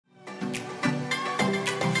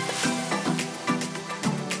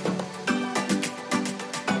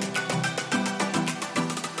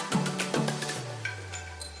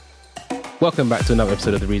Welcome back to another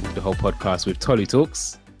episode of the Reason for the Whole podcast with Tolly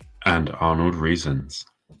Talks. And Arnold Reasons.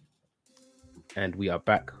 And we are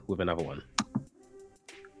back with another one.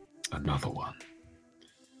 Another one.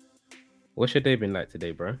 What's your day been like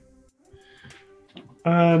today, bro?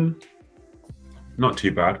 Not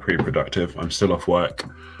too bad, pretty productive. I'm still off work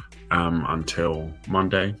until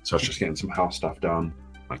Monday. So I was just getting some house stuff done.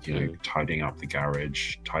 Like, tidying up the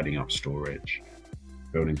garage, tidying up storage,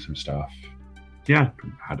 building some stuff. Yeah,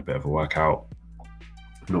 had a bit of a workout.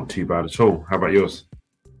 Not too bad at all. How about yours?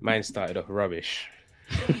 Mine started off rubbish.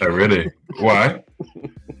 Oh, really? Why?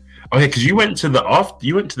 Oh, yeah, because you went to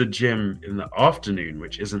the gym in the afternoon,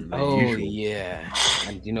 which isn't the usual. Oh, yeah.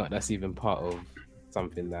 And you know what? That's even part of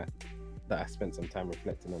something that I spent some time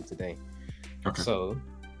reflecting on today. Okay. So,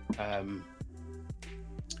 I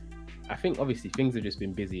think obviously things have just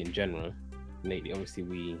been busy in general lately. Obviously,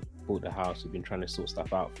 we bought the house. We've been trying to sort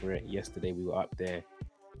stuff out for it. Yesterday, we were up there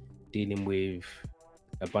dealing with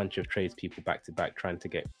a bunch of tradespeople back to back, trying to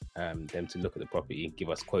get them to look at the property,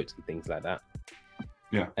 give us quotes and things like that.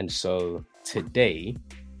 Yeah. And so today,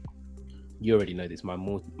 you already know this,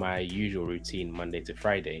 my usual routine Monday to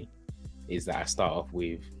Friday is that I start off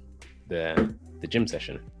with the gym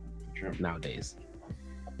session nowadays.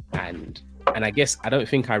 And I guess I don't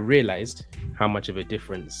think I realized how much of a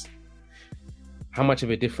difference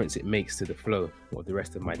it makes to the flow of the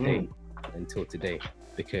rest of my day until today.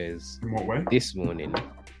 Because in what way? This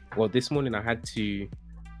morning I had to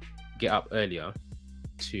get up earlier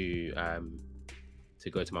to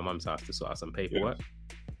go to my mum's house to sort out some paperwork.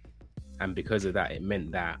 Yeah. And because of that, it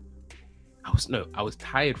meant that I was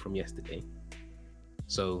tired from yesterday.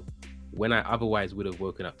 So when I otherwise would have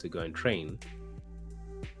woken up to go and train,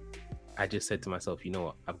 I just said to myself, you know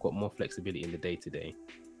what, I've got more flexibility in the day today.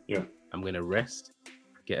 Yeah. I'm going to rest,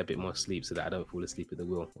 get a bit more sleep so that I don't fall asleep at the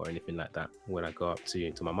wheel or anything like that when I go up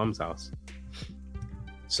to my mum's house.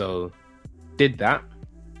 So did that.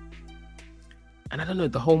 And I don't know,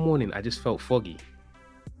 the whole morning I just felt foggy.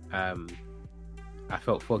 I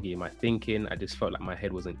felt foggy in my thinking. I just felt like my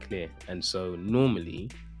head wasn't clear. And so normally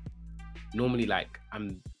like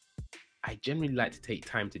I generally like to take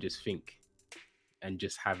time to just think and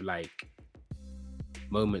just have like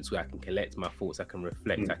moments where I can collect my thoughts, I can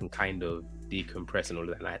reflect, I can kind of decompress and all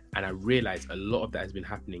of that. And I realized a lot of that has been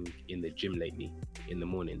happening in the gym lately in the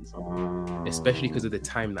mornings, especially because of the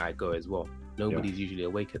time that I go as well. Nobody's usually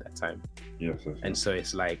awake at that time. Yes. And so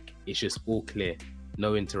it's like, it's just all clear,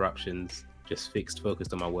 no interruptions, just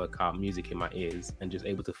focused on my workout, music in my ears, and just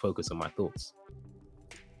able to focus on my thoughts.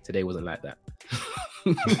 Today wasn't like that.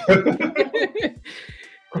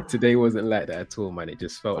 Today wasn't like that at all, man. It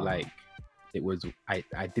just felt like it was, I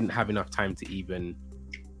didn't have enough time to even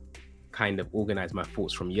kind of organize my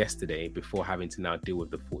thoughts from yesterday before having to now deal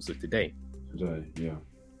with the thoughts of today. Yeah.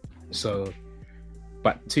 So,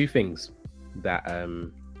 but two things that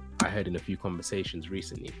I heard in a few conversations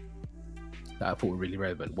recently that I thought were really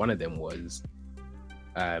relevant. One of them was,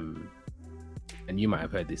 and you might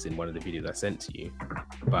have heard this in one of the videos I sent to you,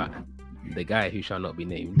 but the guy who shall not be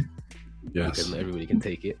named, because not everybody can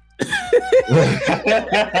take it.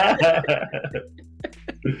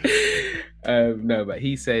 No, but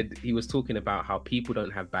he said, he was talking about how people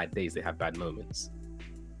don't have bad days, they have bad moments.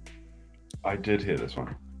 I did hear this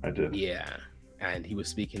one. I did. Yeah. And he was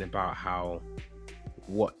speaking about how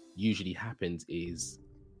what usually happens is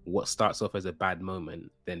what starts off as a bad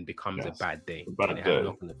moment then becomes a bad day. And it has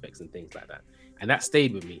knock-on effects and things like that. And that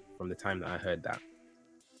stayed with me from the time that I heard that.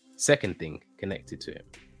 Second thing connected to it.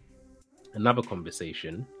 Another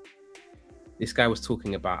conversation. This guy was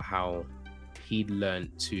talking about how he'd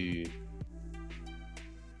learned to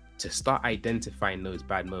start identifying those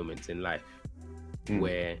bad moments in life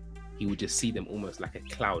where he would just see them almost like a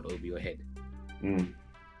cloud over your head. And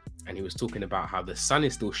he was talking about how the sun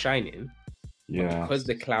is still shining, but because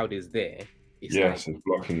the cloud is there,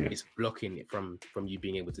 it's blocking it from you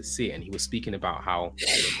being able to see it. And he was speaking about how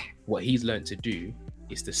what he's learned to do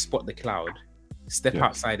is to spot the cloud, step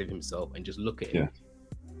outside of himself and just look at it.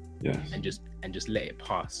 And just let it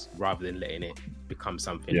pass rather than letting it become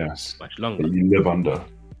something much longer. That you live under.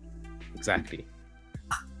 Exactly.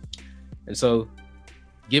 And so,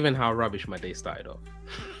 given how rubbish my day started off,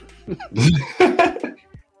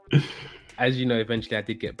 as you know, eventually I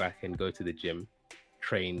did get back and go to the gym,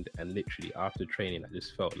 trained, and literally after training, I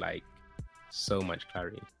just felt like so much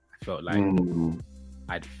clarity. I felt like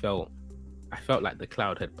I felt like the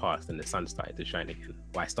cloud had passed and the sun started to shine again.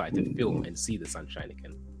 Or I started to feel and see the sun shine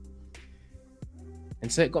again.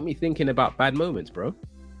 And so it got me thinking about bad moments, bro.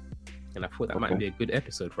 And I thought that might be a good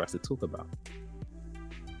episode for us to talk about.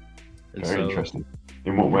 And Very interesting.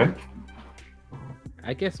 In what way?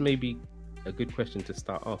 I guess maybe a good question to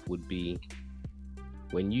start off would be,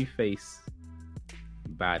 when you face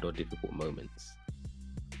bad or difficult moments,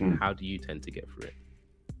 how do you tend to get through it?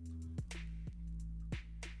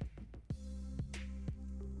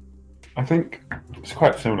 I think it's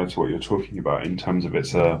quite similar to what you're talking about in terms of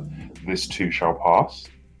this too shall pass.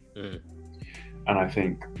 And I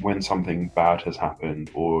think when something bad has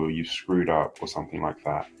happened or you've screwed up or something like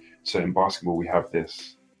that. So in basketball, we have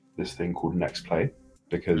this thing called next play,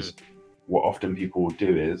 because what often people will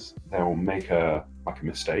do is they'll make a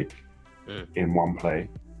mistake in one play,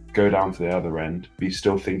 go down to the other end, be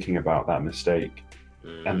still thinking about that mistake,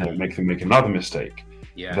 and then make them make another mistake.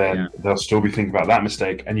 They'll still be thinking about that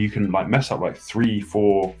mistake, and you can like mess up like 3,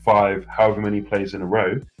 4, 5, however many plays in a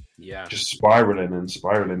row, just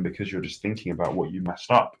spiraling because you're just thinking about what you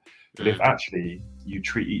messed up. But if actually you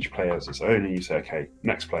treat each play as its own and you say, okay,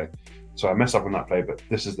 next play, so I messed up on that play, but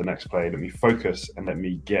this is the next play, let me focus and let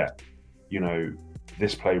me get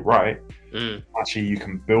this play right. Actually, you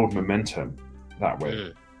can build momentum that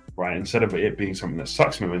way. Right, instead of it being something that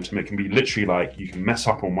sucks momentum, it can be literally like you can mess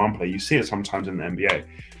up on one play. You see it sometimes in the NBA,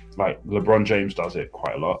 like LeBron James does it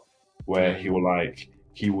quite a lot, where he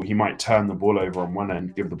might turn the ball over on one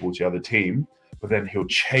end, give the ball to the other team, but then he'll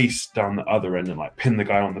chase down the other end and like pin the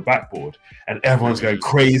guy on the backboard, and everyone's going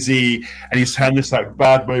crazy, and he's turned this like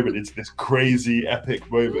bad moment into this crazy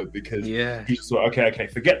epic moment because he's just like, okay,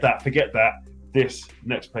 forget that. This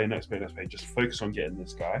next play, just focus on getting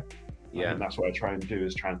this guy. And that's what I try and do,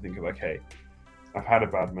 is try and think of, okay, I've had a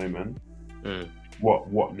bad moment.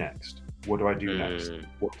 What next? What do I do next?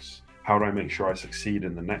 How do I make sure I succeed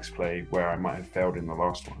in the next play where I might have failed in the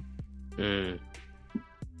last one?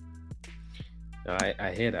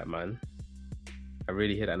 I hear that, man. I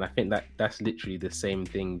really hear that. And I think that's literally the same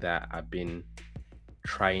thing that I've been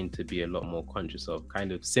trying to be a lot more conscious of.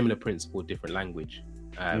 Kind of similar principle, different language.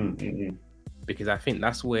 Because I think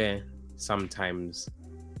that's where sometimes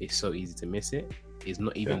it's so easy to miss it, is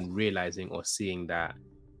not even realizing or seeing that,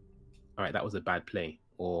 all right, that was a bad play,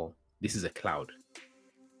 or this is a cloud.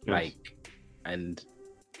 Like, and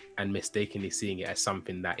mistakenly seeing it as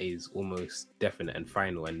something that is almost definite and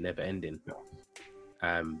final and never ending.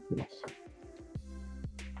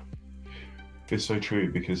 It's so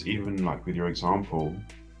true, because even like with your example,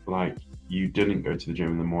 like you didn't go to the gym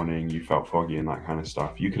in the morning, you felt foggy and that kind of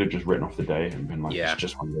stuff. You could have just written off the day and been like, it's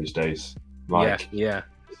just one of those days. Like,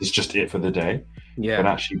 it's just it for the day. But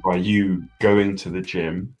actually, by you going to the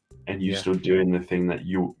gym and you still doing the thing that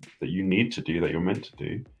you need to do, that you're meant to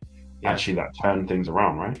do, actually that turned things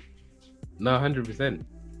around, right? No, 100%.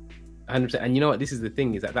 And you know what? This is the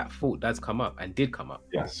thing, is that thought does come up and did come up.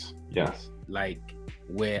 Yes. Like,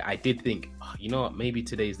 where I did think, you know what? Maybe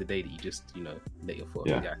today's the day that you just, let your foot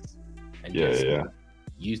on the gas and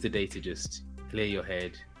use the day to just clear your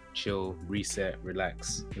head, chill, reset,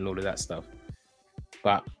 relax, and all of that stuff.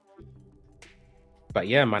 But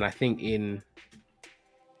yeah, man, I think in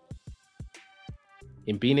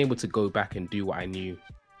being able to go back and do what I knew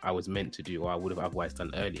I was meant to do, or I would have otherwise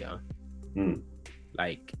done earlier,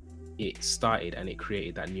 like, it started and it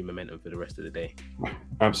created that new momentum for the rest of the day.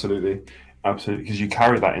 Absolutely, because you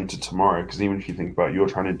carry that into tomorrow. Because even if you think about, you're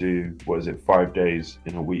trying to do 5 days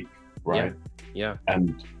in a week, right?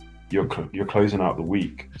 And you're closing out the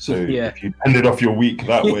week. So if you ended off your week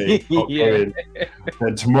that way,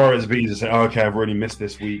 then tomorrow it's a bit easier to say, okay, I've already missed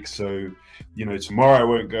this week, so tomorrow I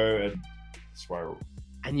won't go, and spiral.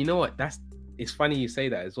 And you know what? It's funny you say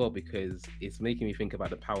that as well, because it's making me think about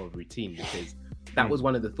the power of routine, because that was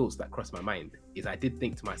one of the thoughts that crossed my mind. Is I did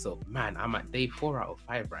think to myself, man, I'm at day 4 out of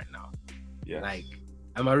 5 right now. Like,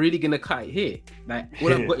 am I really gonna cut it here? Like,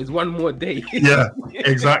 all I've got is one more day.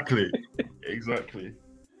 Exactly.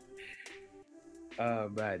 Oh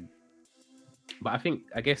man. But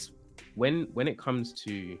I guess when it comes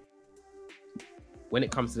to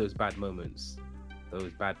those bad moments,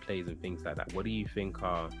 those bad plays and things like that, what do you think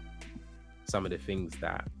are some of the things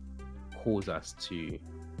that cause us to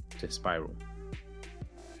spiral?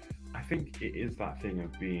 I think it is that thing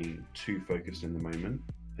of being too focused in the moment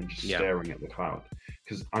and just staring at the cloud.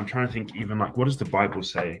 Because I'm trying to think, even like, what does the Bible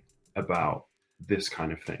say about this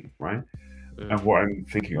kind of thing, right? And what I'm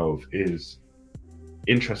thinking of is,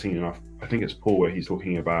 interesting enough, I think it's Paul, where he's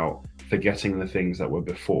talking about forgetting the things that were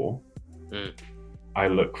before. I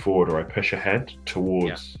look forward, or I push ahead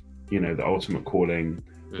towards, the ultimate calling,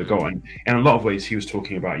 the goal. And in a lot of ways, he was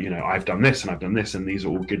talking about, I've done this and these are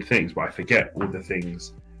all good things, but I forget all the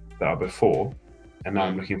things that are before, and now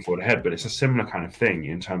I'm looking forward ahead. But it's a similar kind of thing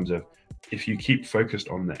in terms of, if you keep focused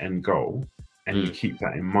on the end goal and you keep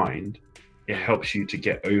that in mind, it helps you to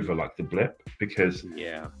get over like the blip, because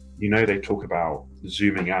they talk about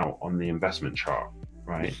zooming out on the investment chart,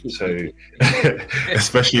 right? So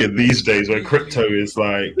especially in these days where crypto is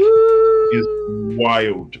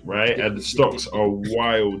wild, right? And the stocks are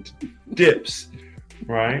wild dips,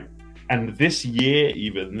 right? And this year,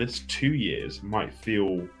 even this 2 years might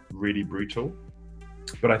feel really brutal.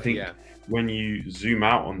 But I think when you zoom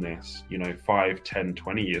out on this, 5, 10,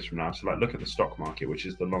 20 years from now, so like look at the stock market, which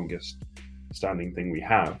is the longest standing thing we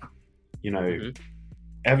have,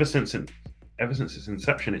 ever since its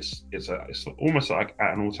inception, it's almost like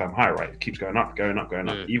at an all-time high, right? It keeps going up, going up, going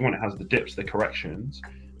up. Even when it has the dips, the corrections,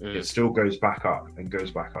 it still goes back up and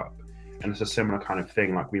goes back up. And it's a similar kind of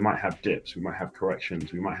thing. Like we might have dips, we might have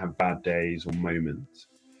corrections, we might have bad days or moments,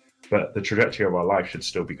 but the trajectory of our life should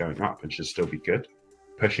still be going up and should still be good,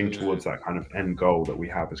 pushing towards that kind of end goal that we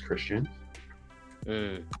have as Christians.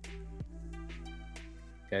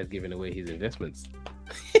 Guy's giving away his investments.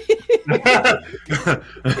 You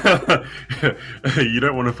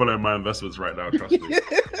don't want to follow my investments right now, trust me.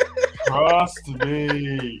 Trust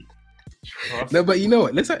me. No, but you know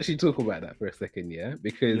what? Let's actually talk about that for a second,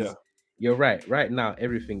 because you're right. Right now,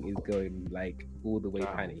 everything is going like all the way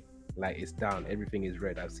panny. Like it's down. Everything is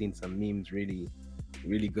red. I've seen some memes really,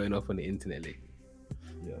 really going off on the internet lately.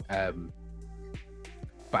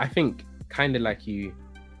 But I think kind of like you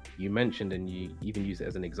mentioned, and you even use it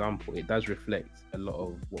as an example, it does reflect a lot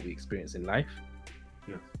of what we experience in life.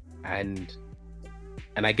 And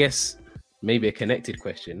I guess maybe a connected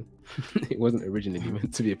question. It wasn't originally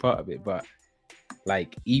meant to be a part of it, but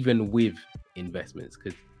like even with investments,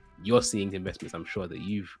 because you're seeing investments, I'm sure that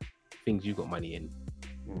things you've got money in,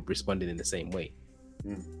 responding in the same way.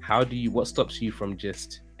 What stops you from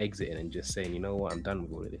just exiting and just saying, you know what, I'm done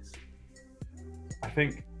with all of this? I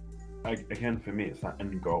think, again, for me, it's that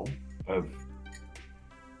end goal of,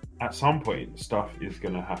 at some point, stuff is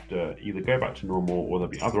going to have to either go back to normal or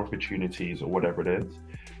there'll be other opportunities or whatever it is.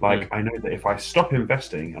 Like, I know that if I stop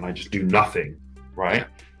investing and I just do nothing, right,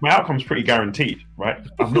 my outcome's pretty guaranteed, right?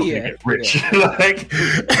 I'm not going to get rich.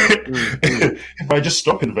 If I just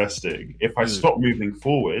stop investing, if I stop moving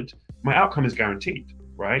forward, my outcome is guaranteed,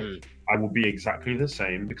 right? I will be exactly the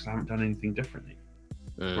same because I haven't done anything differently,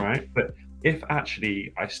 right? But if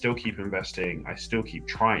actually I still keep investing, I still keep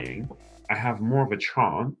trying, I have more of a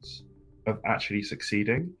chance of actually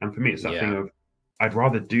succeeding. And for me, it's that thing of, I'd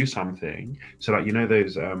rather do something. So like,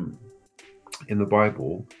 those, in the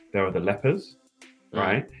Bible, there are the lepers,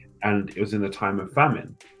 right? And it was in the time of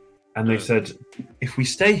famine. And they said, if we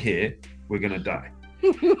stay here, we're going to die.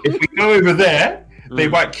 If we go over there, they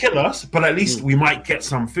might kill us, but at least we might get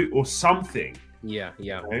some food or something.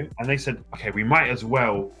 And they said, okay, we might as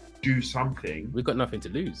well do something. We've got nothing to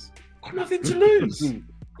lose. Nothing to lose.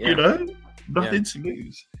 Nothing to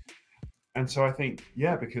lose. And so I think,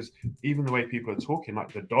 because even the way people are talking,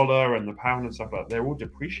 like the dollar and the pound and stuff like that, they're all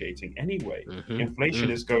depreciating anyway. Inflation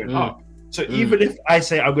is going up. So even if I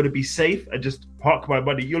say I'm going to be safe and just park my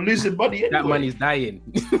money, you're losing money anyway. That money's dying.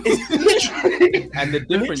 It's literally, and the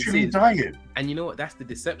difference is dying. And you know what? That's the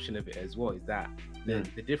deception of it as well, is that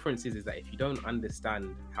the difference is that if you don't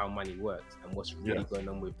understand how money works and what's really going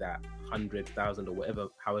on with that 100,000 or whatever,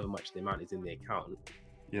 however much the amount is in the account,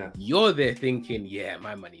 you're there thinking,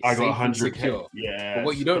 my money's I got safe and secure. But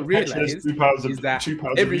what you don't realize is that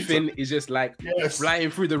everything is just like flying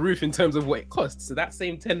through the roof in terms of what it costs. So that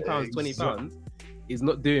same £10, £20 is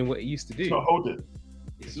not doing what it used to do. It's not holding.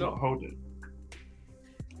 It's not holding.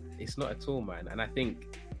 It's not at all, man. And I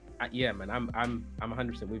think, man, I'm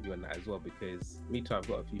 100% with you on that as well, because me too, I've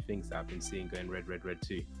got a few things that I've been seeing going red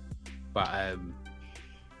too. But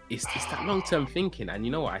it's that long-term thinking. And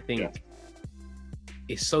you know what? I think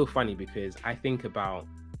it's so funny because I think about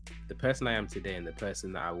the person I am today and the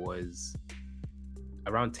person that I was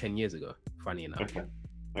around 10 years ago, funny enough.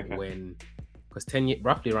 Because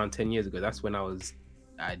roughly around 10 years ago, that's when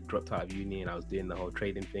I dropped out of uni and I was doing the whole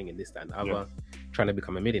trading thing and this, that, and the other, trying to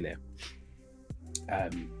become a millionaire.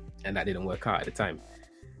 And that didn't work out at the time.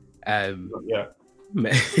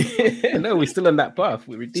 No, we're still on that path.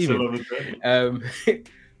 We're redeeming.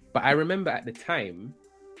 But I remember at the time,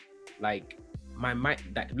 like, my mind,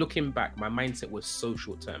 like looking back, my mindset was so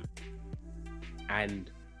short term. And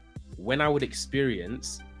when I would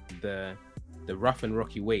experience the rough and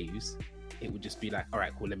rocky waves, it would just be like, all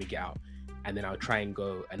right, cool, let me get out. And then I would try and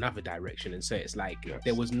go another direction. And so it's like,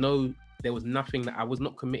 there was nothing that I was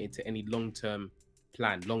not committed to any long-term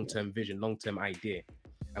plan, long-term vision, long-term idea.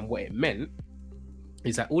 And what it meant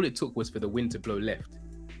is that all it took was for the wind to blow left.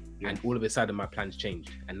 And all of a sudden my plans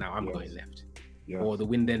changed. And now I'm going left. Or the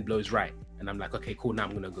wind then blows right. And I'm like, okay, cool, now I'm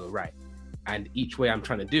going to go right. And each way I'm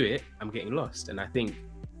trying to do it, I'm getting lost. And I think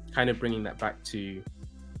kind of bringing that back to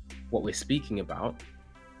what we're speaking about,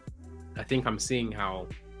 I think I'm seeing how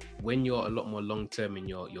when you're a lot more long-term in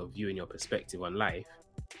your view and your perspective on life,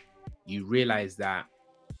 you realize that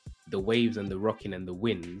the waves and the rocking and the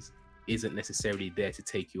winds isn't necessarily there to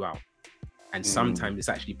take you out. And sometimes it's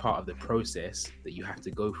actually part of the process that you have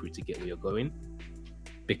to go through to get where you're going.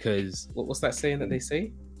 Because what's that saying that they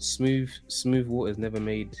say? Smooth water's never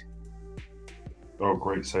made... Oh,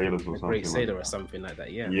 great sailors or something. Great sailor or something like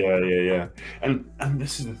that, yeah. Yeah. And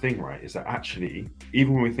this is the thing, right? Is that actually,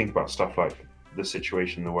 even when we think about stuff like the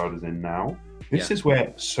situation the world is in now, this is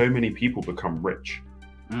where so many people become rich,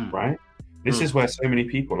 right? This is where so many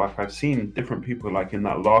people, like I've seen different people, like in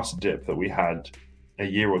that last dip that we had a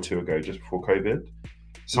year or two ago, just before COVID,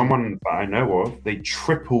 someone that I know of, they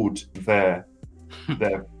tripled their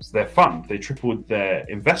fund, they tripled their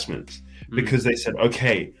investments because they said,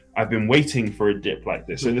 okay, I've been waiting for a dip like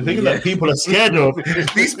this. So the thing that people are scared of is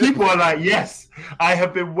these people are like, yes, I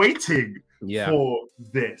have been waiting for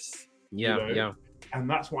this. Yeah. And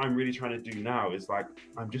that's what I'm really trying to do now is like,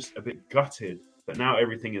 I'm just a bit gutted that now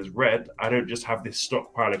everything is red. I don't just have this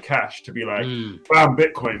stockpile of cash to be like, bam,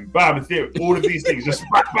 Bitcoin, bam, Ethereum, all of these things just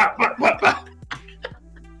back.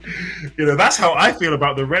 You know, that's how I feel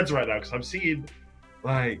about the reds right now, because I'm seeing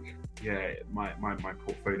like, my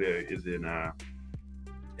portfolio is in a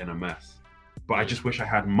mess. But I just wish I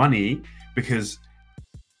had money because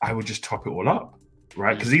I would just top it all up,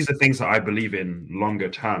 right? Because these are things that I believe in longer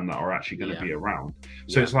term that are actually going to be around.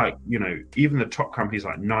 So it's like, you know, even the top companies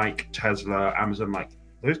like Nike, Tesla, Amazon, like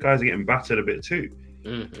those guys are getting battered a bit too.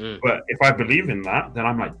 But if I believe in that, then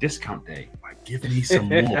I'm like, discount day, like give me some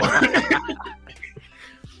more.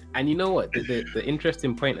 And you know what? The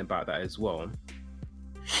interesting point about that as well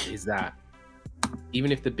is that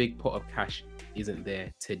even if the big pot of cash isn't there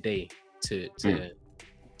today to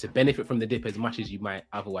benefit from the dip as much as you might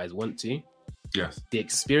otherwise want to, the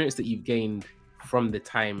experience that you've gained from the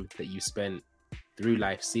time that you spent through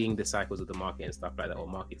life seeing the cycles of the market and stuff like that, or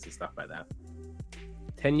markets and stuff like that,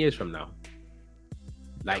 10 years from now,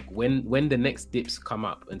 like when the next dips come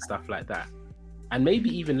up and stuff like that, and maybe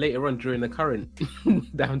even later on during the current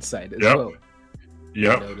downside as well, you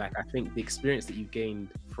know, like I think the experience that you've gained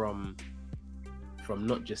from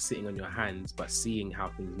not just sitting on your hands but seeing how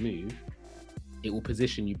things move, it will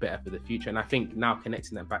position you better for the future. And I think now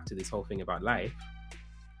connecting that back to this whole thing about life,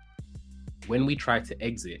 when we try to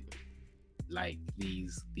exit like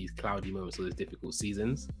these cloudy moments or these difficult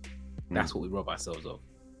seasons, that's what we rob ourselves of.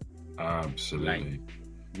 Absolutely. Like,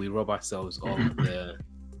 we rob ourselves of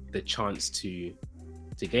the chance to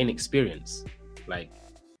gain experience, like,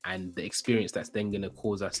 and the experience that's then going to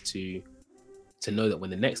cause us to know that when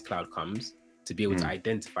the next cloud comes, to be able to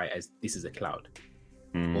identify as this is a cloud.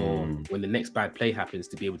 Or when the next bad play happens,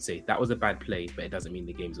 to be able to say that was a bad play, but it doesn't mean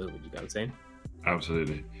the game's over. Do you get what I'm saying?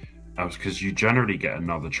 Absolutely. Because you generally get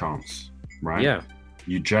another chance, right? Yeah.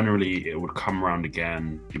 It would come around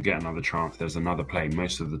again. You get another chance. There's another play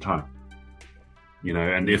most of the time. You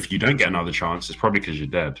know, and if you don't get another chance, it's probably because you're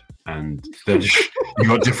dead, and then you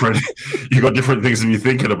got different things to be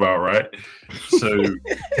thinking about, right?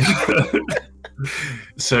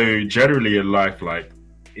 So generally in life, like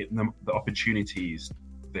the opportunities,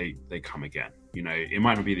 they come again. You know, it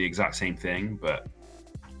might not be the exact same thing, but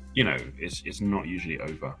you know, it's not usually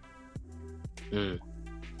over. And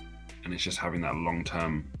it's just having that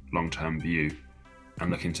long-term view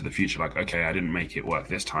and looking to the future. Like, okay, I didn't make it work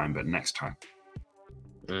this time, but next time.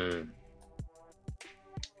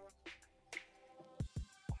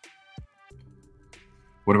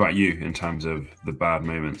 What about you in terms of the bad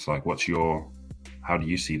moments? Like, how do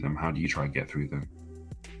you see them? How do you try to get through them?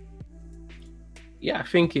 Yeah, I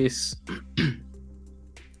think it's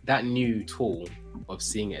that new tool of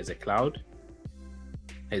seeing it as a cloud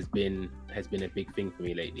has been a big thing for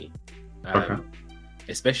me lately.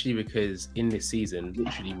 Especially because in this season,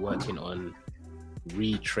 literally working on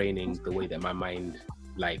retraining the way that my mind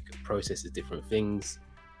like processes different things,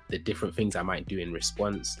 the different things I might do in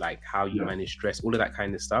response, like how you manage stress, all of that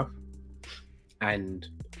kind of stuff. And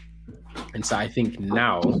so I think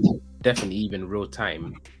now, definitely even real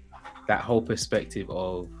time, that whole perspective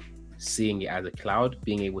of seeing it as a cloud,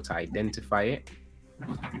 being able to identify it,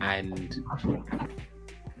 and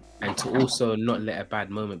to also not let a bad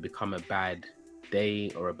moment become a bad day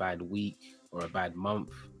or a bad week or a bad month.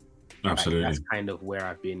 Absolutely. Like, that's kind of where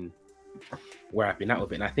I've been out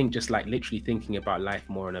of it. And I think just like literally thinking about life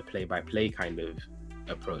more on a play-by-play kind of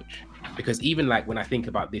approach. Because even like when I think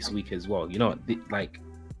about this week as well, you know, like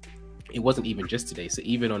it wasn't even just today. So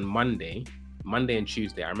even on Monday and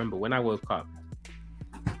Tuesday, I remember when I woke up,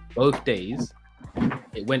 both days,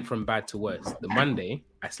 it went from bad to worse. The Monday,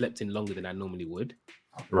 I slept in longer than I normally would.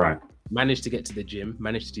 Right. Managed to get to the gym,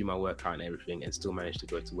 managed to do my workout and everything, and still managed to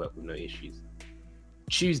go to work with no issues.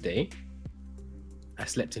 Tuesday, I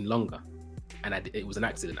slept in longer, and it was an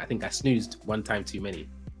accident. I think I snoozed one time too many,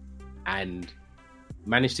 and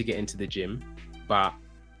managed to get into the gym, but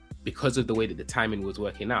because of the way that the timing was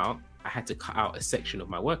working out, I had to cut out a section of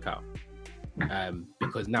my workout.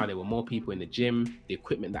 Because now there were more people in the gym, the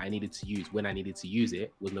equipment that I needed to use when I needed to use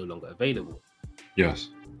it was no longer available. Yes.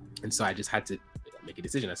 And so I just had to make a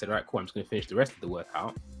decision. I said, all right, cool, I'm just going to finish the rest of the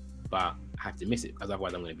workout, but I have to miss it because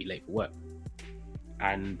otherwise I'm going to be late for work.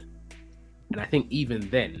 And I think even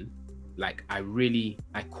then, like I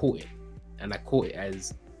caught it, and I caught it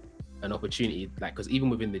as an opportunity, like, because even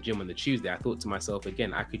within the gym on the Tuesday, I thought to myself,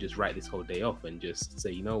 again, I could just write this whole day off and just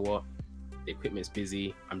say, you know what, the equipment's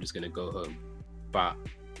busy, I'm just going to go home. But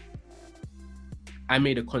I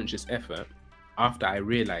made a conscious effort after I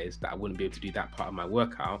realized that I wouldn't be able to do that part of my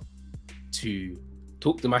workout to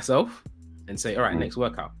talk to myself and say, all right, next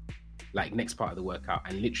workout, like next part of the workout,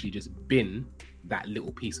 and literally just bin that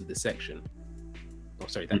little piece of the section. Oh,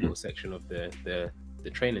 sorry, that little section of the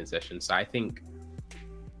training session. So I think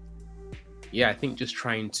just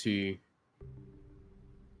trying to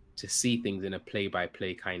see things in a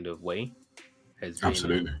play-by-play kind of way has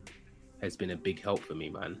been a big help for me,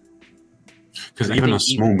 man. Because even a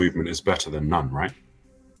small movement is better than none, right?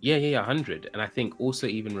 Yeah, 100. And I think also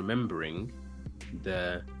even remembering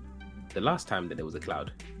the last time that there was a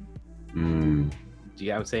cloud. Do you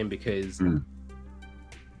get what I'm saying? Because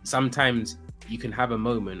sometimes you can have a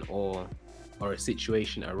moment or a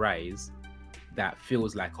situation arise that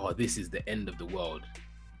feels like, oh, this is the end of the world,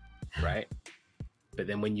 right? But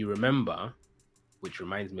then when you remember, which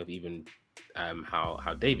reminds me of even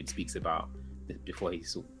how David speaks about before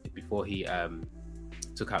he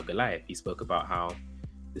took out Goliath, he spoke about how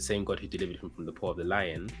the same God who delivered him from the paw of the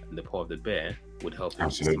lion and the paw of the bear would help him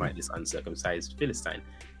to smite this uncircumcised Philistine.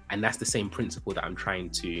 And that's the same principle that I'm trying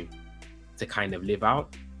to kind of live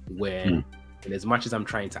out, where and as much as I'm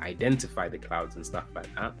trying to identify the clouds and stuff like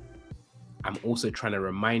that, I'm also trying to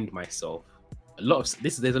remind myself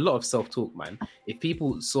there's a lot of self-talk, man. If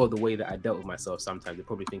people saw the way that I dealt with myself, sometimes they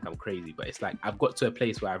probably think I'm crazy, but it's like I've got to a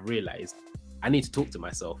place where I've realized I need to talk to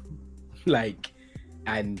myself. Like,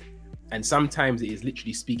 and sometimes it is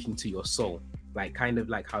literally speaking to your soul, like kind of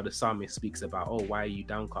like how the psalmist speaks about, oh, why are you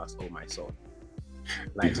downcast, oh my soul?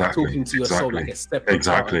 Like talking to your soul like a step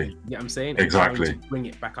apart. You know what I'm saying? Exactly. And trying to bring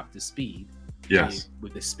it back up to speed. Yes.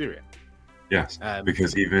 With the spirit. Yes.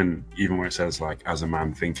 Because even where it says like, as a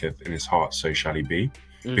man thinketh in his heart, so shall he be.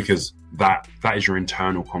 Because that is your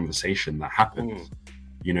internal conversation that happens.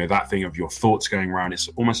 You know, that thing of your thoughts going around, it's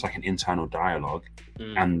almost like an internal dialogue,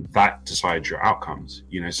 and that decides your outcomes,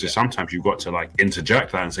 you know. So sometimes you've got to like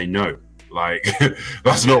interject that and say, no, like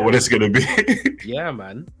that's not what it's going to be. Yeah,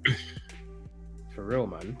 man. For real,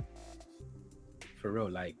 man. For real.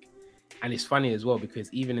 Like, and it's funny as well,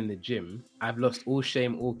 because even in the gym, I've lost all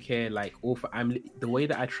shame, all care, like the way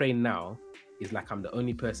that I train now is like I'm the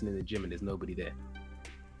only person in the gym and there's nobody there.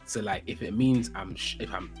 So like, if it means I'm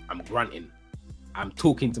grunting, I'm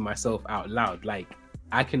talking to myself out loud, like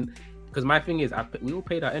I can, because my thing is we all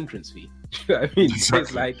paid our entrance fee. You know what I mean? So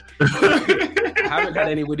it's like I haven't had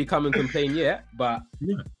anybody come and complain yet, but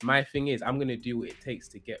my thing is I'm gonna do what it takes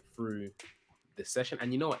to get through the session.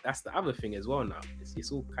 And you know what, that's the other thing as well now,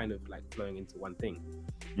 it's all kind of like flowing into one thing.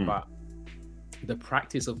 But the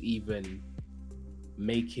practice of even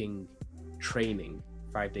making training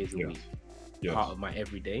 5 days a week part of my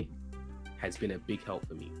everyday has been a big help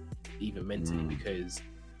for me, even mentally, because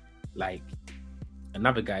like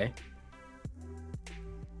another guy,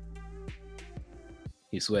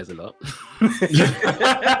 he swears a lot.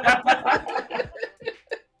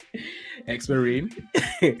 Ex-Marine.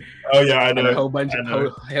 Oh yeah, I know. A whole bunch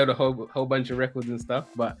held a whole bunch of records and stuff.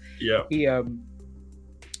 But he I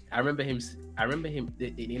remember him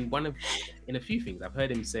in a few things I've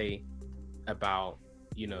heard him say about,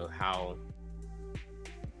 you know, how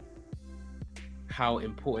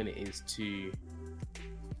important it is to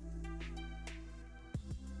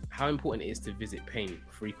visit pain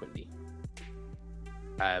frequently.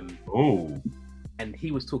 And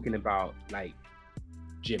he was talking about like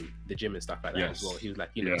the gym and stuff like that as well. He was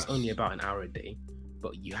like, you know, it's only about an hour a day,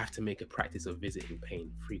 but you have to make a practice of visiting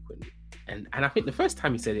pain frequently. And I think the first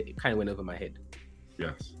time he said it, it kind of went over my head.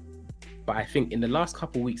 Yes. But I think in the last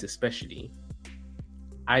couple of weeks especially,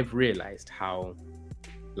 I've realized how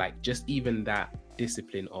like just even that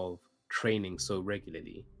discipline of training so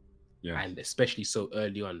regularly and especially so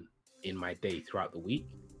early on in my day throughout the week,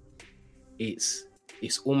 it's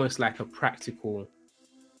almost like a practical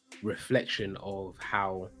reflection of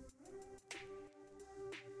how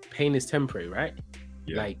pain is temporary, right?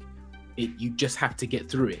 Yeah. Like you just have to get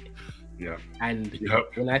through it. Yeah. And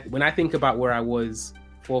Yep. when I think about where I was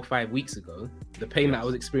 4 or 5 weeks ago, the pain that I Yes.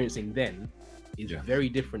 was experiencing then is Yes. very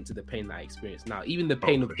different to the pain that I experience now. Even the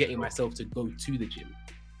pain for of getting sure. myself to go to the gym,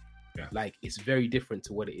 Yeah. like it's very different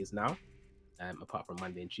to what it is now. Apart from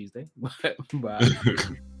Monday and Tuesday, but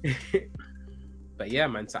but yeah,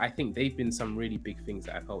 man. So I think they've been some really big things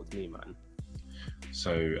that have helped me, man.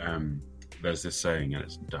 So there's this saying, and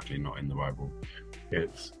it's definitely not in the Bible.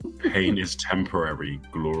 It's pain is temporary,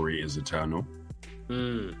 glory is eternal.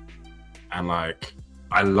 Mm. And like,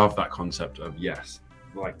 I love that concept of, yes,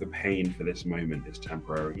 like the pain for this moment is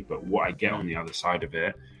temporary, but what I get on the other side of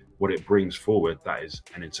it, what it brings forward, that is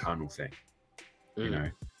an eternal thing, you know?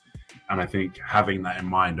 And I think having that in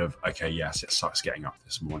mind of, okay, yes, it sucks getting up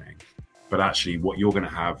this morning, but actually what you're going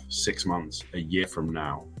to have 6 months, a year from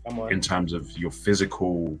now, in terms of your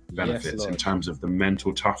physical benefits, in terms of the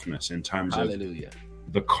mental toughness, in terms Hallelujah.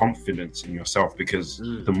 of the confidence in yourself, because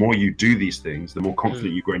the more you do these things, the more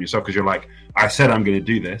confident you grow in yourself, because you're like, I said I'm going to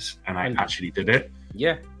do this and I actually did it.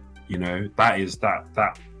 Yeah. You know,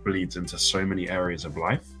 that bleeds into so many areas of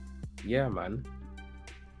life. Yeah, man.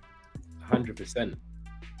 100%.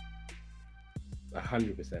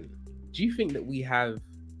 100%. Do you think that we have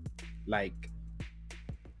like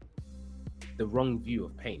the wrong view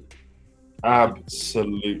of pain?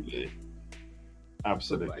 Absolutely.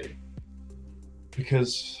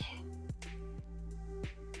 Because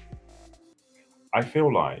I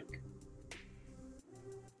feel like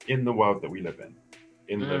in the world that we live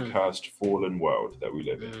in the cursed, fallen world that we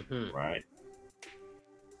live in, right?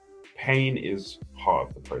 Pain is part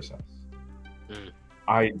of the process.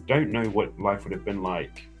 I don't know what life would have been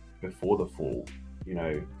like before the fall, you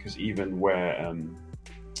know, because even where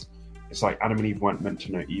it's like Adam and Eve weren't meant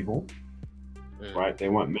to know evil, right? They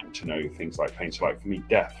weren't meant to know things like pain. So like for me,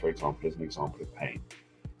 death, for example, is an example of pain.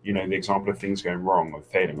 You know, the example of things going wrong or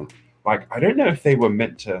failing. Like, I don't know if they were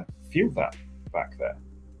meant to feel that back there,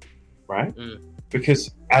 right?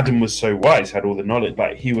 Because Adam was so wise, had all the knowledge,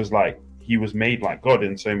 like he was made like God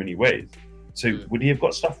in so many ways. So would he have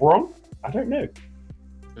got stuff wrong? I don't know.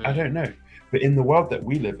 I don't know. But in the world that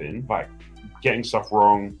we live in, like getting stuff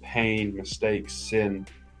wrong, pain, mistakes, sin,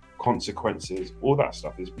 consequences, all that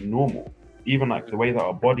stuff is normal. Even like the way that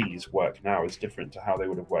our bodies work now is different to how they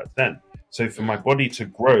would have worked then. So for my body to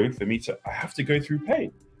grow, I have to go through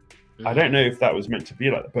pain. I don't know if that was meant to be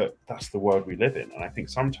like that, but that's the world we live in. And I think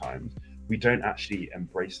sometimes we don't actually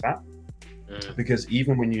embrace that. Because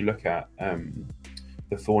even when you look at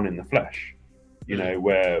the thorn in the flesh, you know,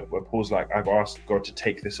 where Paul's like, I've asked God to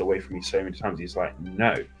take this away from me so many times. He's like,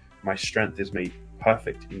 no, my strength is made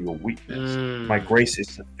perfect in your weakness. My grace is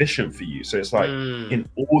sufficient for you. So it's like in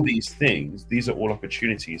all these things, these are all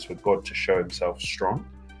opportunities for God to show himself strong,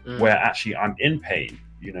 where actually I'm in pain,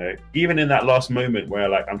 you know, even in that last moment where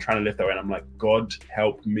like I'm trying to lift that way and I'm like, God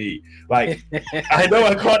help me. Like, I know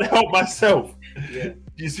I can't help myself. Yeah.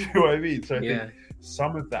 You see what I mean? So I think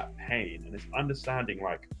some of that pain, and it's understanding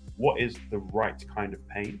like what is the right kind of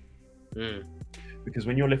pain. Because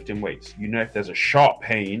when you're lifting weights, you know, if there's a sharp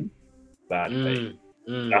pain, bad pain,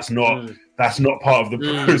 that's not part of the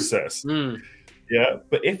process. Yeah,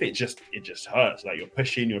 but if it just hurts, like you're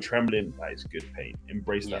pushing, you're trembling, that is good pain.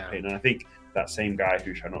 Embrace that pain. And I think that same guy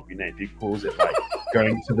who shall not be named, he calls it like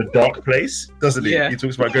going to the dark place, doesn't he? He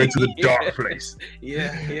talks about going to the dark place. You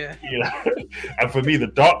know? And for me,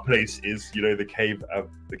 the dark place is, you know, the cave of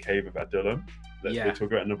Adullam that they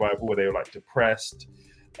talk about in the Bible, where they were like depressed,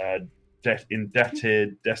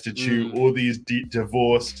 indebted, destitute, all these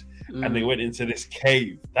divorced. And they went into this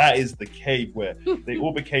cave. That is the cave where they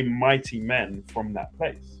all became mighty men from that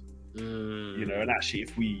place. You know, and actually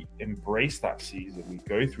if we embrace that season, we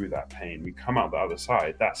go through that pain, we come out the other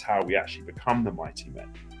side, that's how we actually become the mighty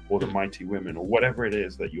men or the mighty women or whatever it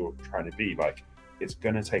is that you're trying to be. Like, it's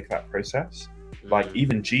going to take that process. Like,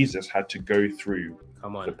 even Jesus had to go through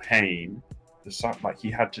the pain, like he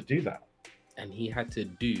had to do that. And he had to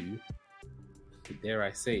do, dare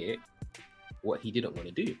I say it, what he didn't want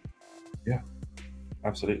to do. Yeah,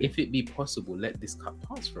 absolutely. If it be possible, let this cup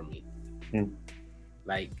pass from me.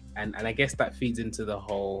 Like, and I guess that feeds into the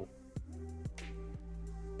whole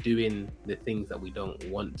doing the things that we don't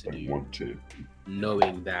want to,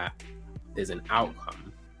 knowing that there's an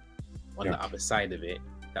outcome on the other side of it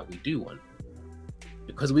that we do want,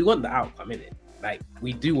 because we want the outcome, innit? Like,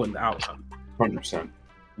 we do want the outcome. 100%.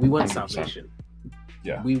 We want salvation.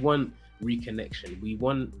 Yeah. We want reconnection. We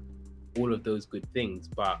want all of those good things,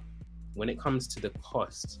 but when it comes to the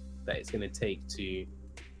cost that it's going to take to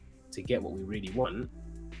get what we really want,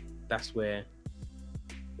 that's where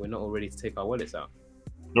we're not all ready to take our wallets out.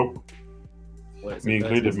 Nope. Well, it's Me a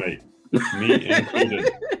included, Thursday. mate. Me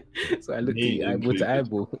included. So I looked at Me you eyeball to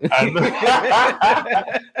included. eyeball.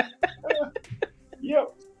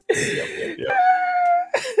 Yep.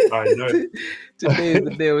 I know. Today is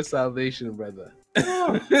the day of salvation, brother.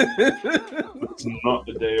 It's not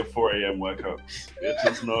the day of 4 a.m. workouts. It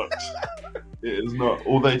is not. It is not.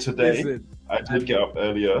 Although today, Listen, I did get up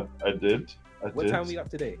earlier. I did. what time are we up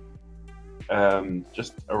today?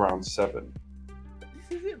 Just around 7.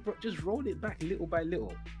 This is it, bro. Just roll it back little by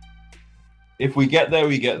little. If we get there,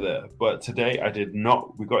 we get there. But today, I did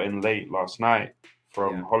not. We got in late last night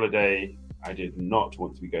from holiday. I did not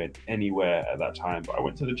want to be going anywhere at that time, but I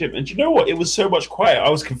went to the gym. And do you know what? It was so much quiet. I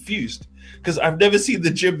was confused because I've never seen the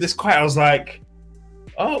gym this quiet. I was like,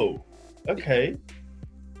 oh, okay.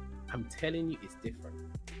 I'm telling you, it's different.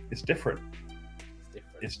 It's different. It's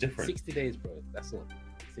different. It's different. 60 days, bro. That's all.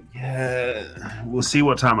 60 Yeah. We'll see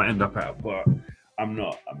what time I end up at, but I'm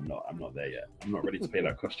not there yet. I'm not ready to pay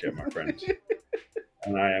that cost yet, my friend.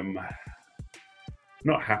 And I am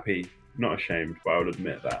not happy, not ashamed, but I would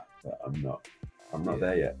admit that I'm not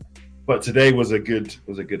there yet. But today was a good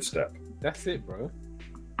step. That's it, bro.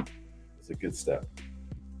 It's a good step.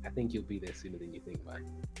 I think you'll be there sooner than you think, man.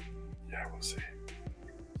 Yeah, we'll see.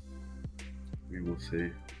 We will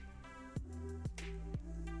see.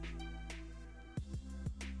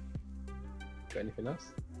 Got anything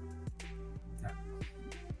else? No.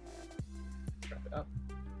 Wrap it up.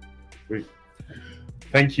 Sweet.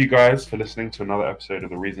 Thank you guys for listening to another episode of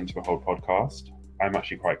the Reason to Behold podcast. I'm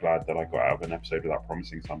actually quite glad that I got out of an episode without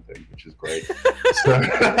promising something, which is great.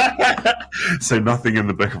 So nothing in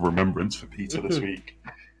the book of remembrance for Peter this week.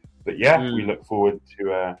 But yeah, we look forward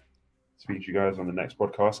to speaking to you guys on the next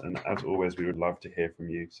podcast. And as always, we would love to hear from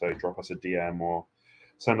you. So drop us a DM or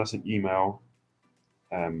send us an email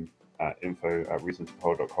at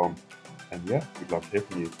info@reasontobehold.com. And yeah, we'd love to hear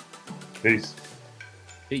from you. Peace.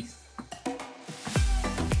 Peace.